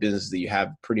one of the businesses that you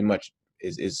have pretty much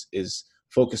is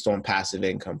focused on passive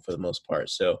income for the most part.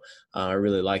 So I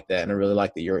really like that, and I really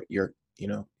like that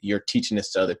you're teaching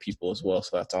this to other people as well.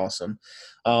 So that's awesome.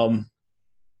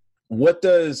 What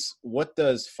does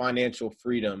financial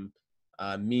freedom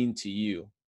mean to you?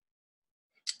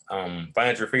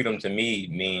 Financial freedom to me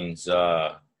means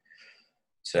to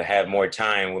have more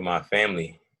time with my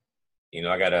family.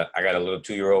 I got a little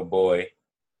 2-year-old boy,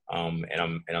 and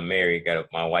I'm married. Got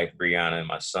my wife Brianna and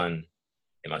my son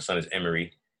is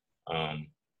Emery,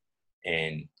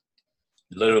 and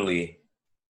literally,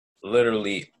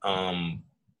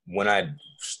 when I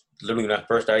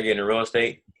first started getting into real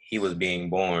estate, he was being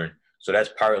born. So that's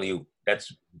probably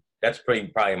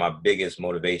my biggest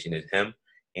motivation is him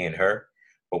and her.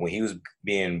 But when he was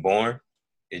being born,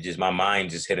 my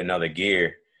mind just hit another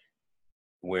gear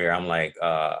where I'm like,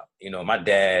 my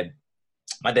dad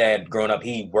growing up,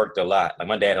 he worked a lot. Like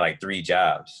my dad had like 3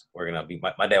 jobs working up.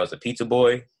 My dad was a pizza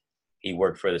boy. He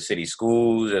worked for the city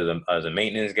schools as a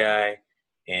maintenance guy.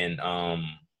 And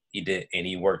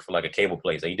he worked for like a cable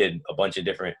place. Like he did a bunch of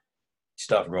different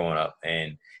stuff growing up,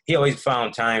 and he always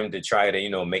found time to try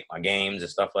to make my games and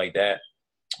stuff like that,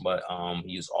 but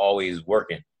he was always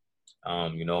working.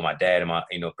 My dad and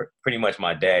pretty much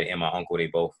my dad and my uncle, they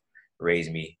both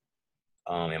raised me,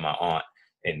 and my aunt,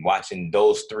 and watching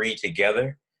those 3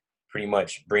 together pretty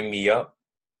much bring me up.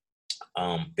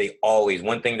 One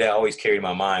thing that always carried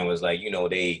my mind was like,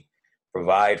 they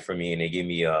provide for me and they give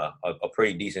me a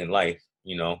pretty decent life.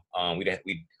 We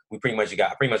pretty much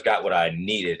got what I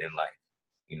needed in life.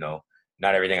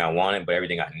 Not everything I wanted, but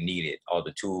everything I needed. All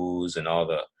the tools and all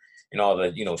the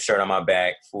shirt on my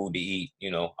back, food to eat.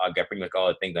 I got pretty much all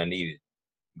the things I needed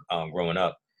growing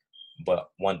up. But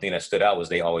one thing that stood out was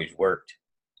they always worked,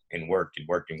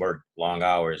 long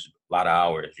hours, a lot of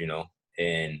hours.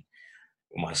 And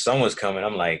when my son was coming,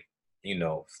 I'm like,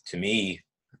 to me,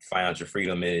 financial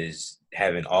freedom is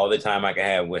having all the time I can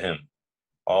have with him,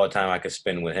 all the time I could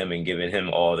spend with him, and giving him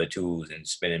all the tools and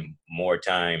spending more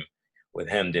time with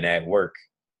him than at work.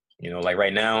 Like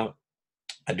right now,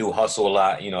 I do hustle a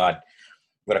lot. I got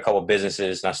a couple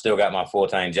businesses and I still got my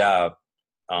full-time job.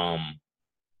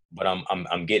 But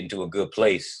I'm getting to a good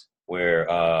place where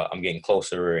I'm getting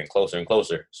closer and closer and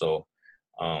closer. So,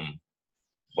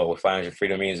 but what financial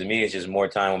freedom means to me is just more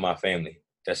time with my family.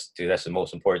 That's the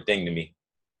most important thing to me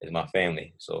is my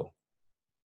family. So.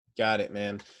 Got it,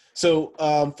 man. So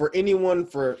for any of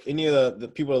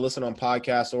the people that listen on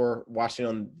podcasts or watching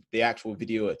on the actual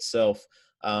video itself,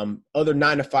 other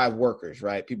 9-to-5 workers,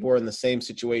 right? People are in the same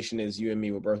situation as you and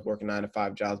me. We're both working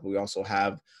 9-to-5 jobs, but we also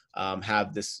have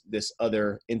this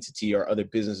other entity or other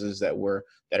businesses that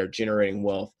are generating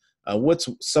wealth. What's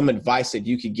some advice that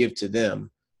you could give to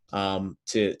them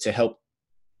to help?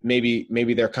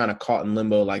 Maybe they're kind of caught in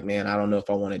limbo, like, man, I don't know if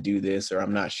I want to do this, or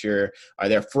I'm not sure. Are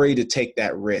they afraid to take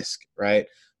that risk, right?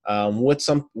 What's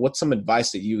some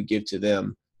advice that you would give to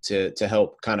them to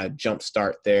help kind of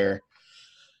jumpstart to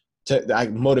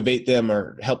motivate them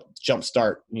or help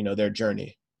jumpstart, their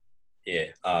journey? Yeah,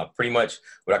 pretty much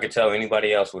what I could tell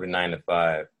anybody else with a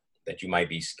 9-to-5 that you might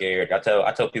be scared. I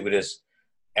tell people this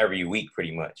every week,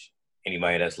 pretty much.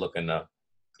 Anybody that's looking to,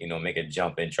 make a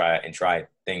jump and try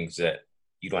things that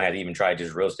you don't have to even try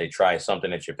just real estate. Try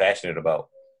something that you're passionate about,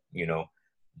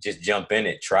 just jump in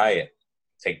it, try it.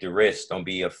 take the risk. Don't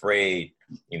be afraid,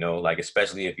 like,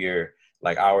 especially if you're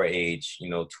like our age,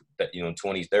 20s,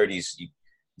 30s, you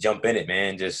jump in it,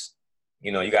 man. Just,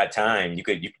 you got time. You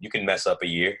can mess up a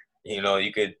year.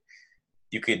 You could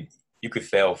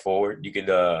fail forward. You could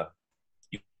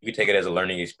take it as a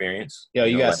learning experience. Yo,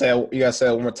 you gotta say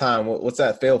it one more time. What's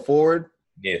that? Fail forward?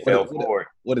 Yeah, fail forward.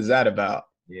 What is that about?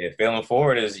 Yeah, failing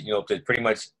forward is, pretty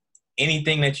much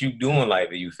anything that you do in life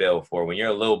that you fail for. When you're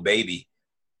a little baby,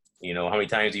 how many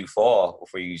times do you fall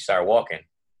before you start walking?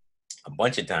 A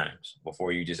bunch of times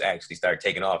before you just actually start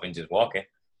taking off and just walking.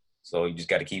 So you just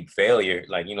got to keep failure.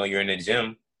 Like, you're in the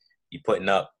gym, you're trying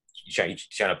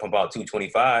to pump out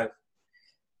 225.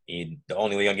 The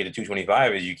only way you're gonna get to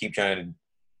 225 is you keep trying to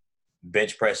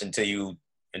bench press until you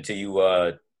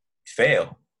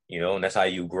fail, and that's how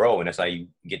you grow, and that's how you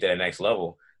get to that next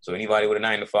level. So anybody with a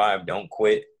 9 to 5, don't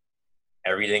quit.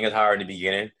 Everything is hard in the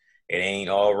beginning. It ain't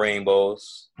all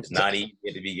rainbows. It's not easy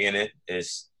at the beginning.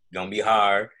 It's gonna be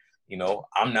hard.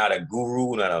 I'm not a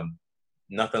guru,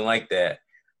 nothing like that.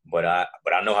 But I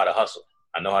know how to hustle.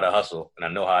 And I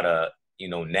know how to,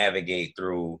 navigate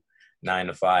through 9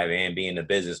 to 5 and being a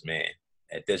businessman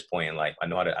at this point in life. I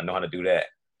know how to do that.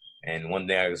 And one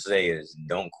thing I can say is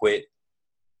don't quit.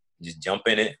 Just jump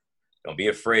in it. Don't be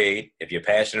afraid. If you're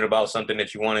passionate about something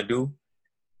that you want to do,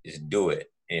 just do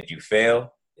it. And if you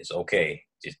fail, it's okay.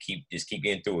 Just keep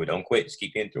getting through it. Don't quit. Just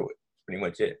keep getting through it. That's pretty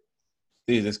much it.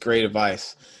 Dude, that's great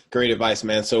advice. Great advice,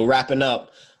 man. So wrapping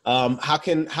up, how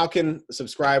can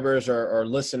subscribers or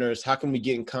listeners, how can we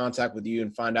get in contact with you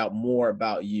and find out more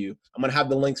about you? I'm going to have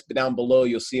the links down below.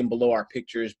 You'll see them below our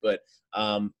pictures, but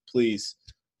please.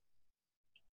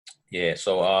 Yeah.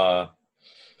 So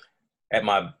at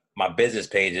my business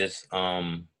pages,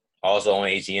 also on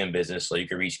ATM business. So you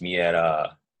can reach me at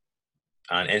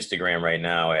on Instagram right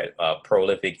now at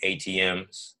Prolific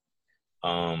ATMs.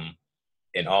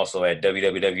 And also at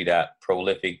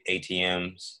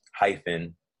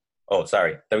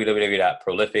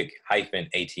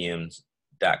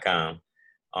www.prolific-atms.com.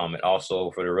 And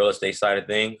also for the real estate side of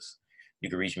things, you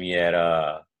can reach me at,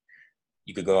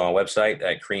 you could go on our website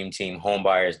at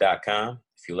creamteamhomebuyers.com.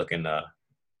 If you're looking to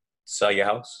sell your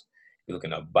house, if you're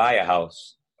looking to buy a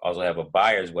house, also have a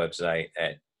buyer's website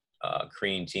at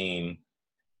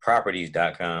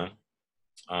creamteamproperties.com.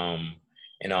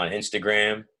 And on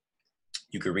Instagram,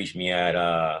 you could reach me at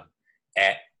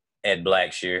Ed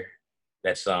Blackshear.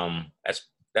 That's my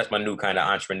new kind of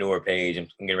entrepreneur page. I'm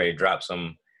getting ready to drop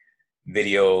some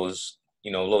videos,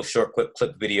 little short clip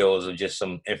videos of just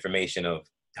some information of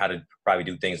how to probably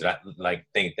do things that I like,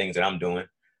 things that I'm doing.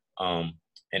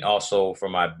 And also for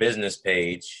my business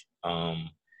page,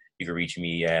 you can reach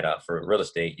me at for real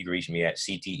estate. You can reach me at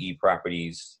CTE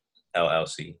Properties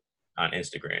LLC on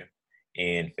Instagram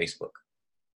and Facebook.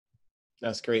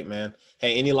 That's great, man.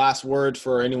 Hey, any last words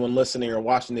for anyone listening or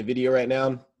watching the video right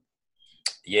now?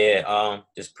 Yeah,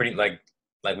 just pretty like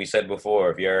we said before,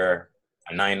 if you're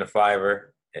a 9 to 5er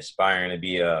aspiring to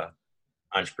be a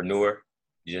entrepreneur,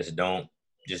 just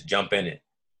jump in it.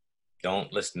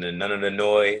 Don't listen to none of the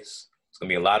noise. It's gonna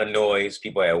be a lot of noise.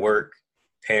 People at work,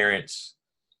 parents,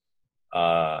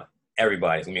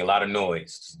 everybody. It's gonna be a lot of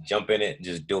noise. Just jump in it and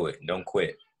just do it. Don't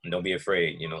quit. And don't be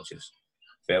afraid, just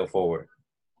fail forward.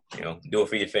 Do it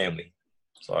for your family.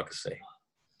 That's all I can say.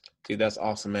 Dude, that's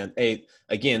awesome, man. Hey,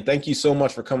 again, thank you so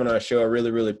much for coming on our show. I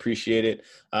really, really appreciate it.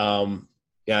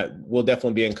 Yeah, we'll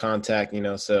definitely be in contact,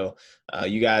 so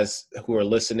you guys who are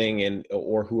listening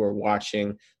or who are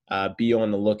watching, be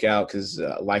on the lookout because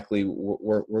likely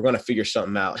we're going to figure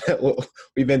something out.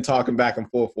 We've been talking back and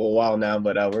forth for a while now,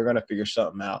 but we're going to figure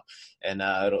something out, and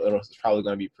it's probably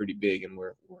going to be pretty big, and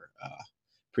we're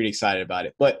pretty excited about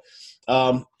it. But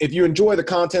if you enjoy the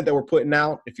content that we're putting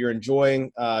out, if you're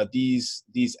enjoying these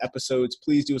episodes,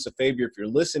 please do us a favor. If you're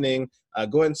listening,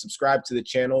 go ahead and subscribe to the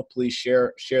channel. Please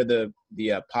share the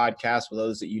podcast with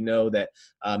those that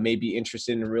that may be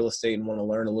interested in real estate and want to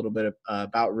learn a little bit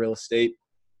about real estate.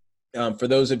 For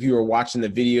those of you who are watching the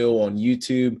video on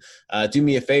YouTube, do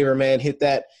me a favor, man. Hit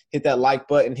that like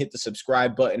button, hit the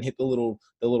subscribe button, hit the little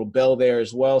bell there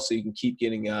as well, so you can keep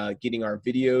getting our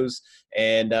videos.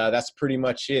 And that's pretty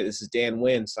much it. This is Dan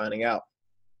Wynn signing out.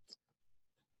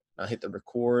 I'll hit the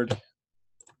record.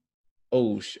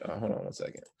 Oh, hold on one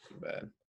second. Bad.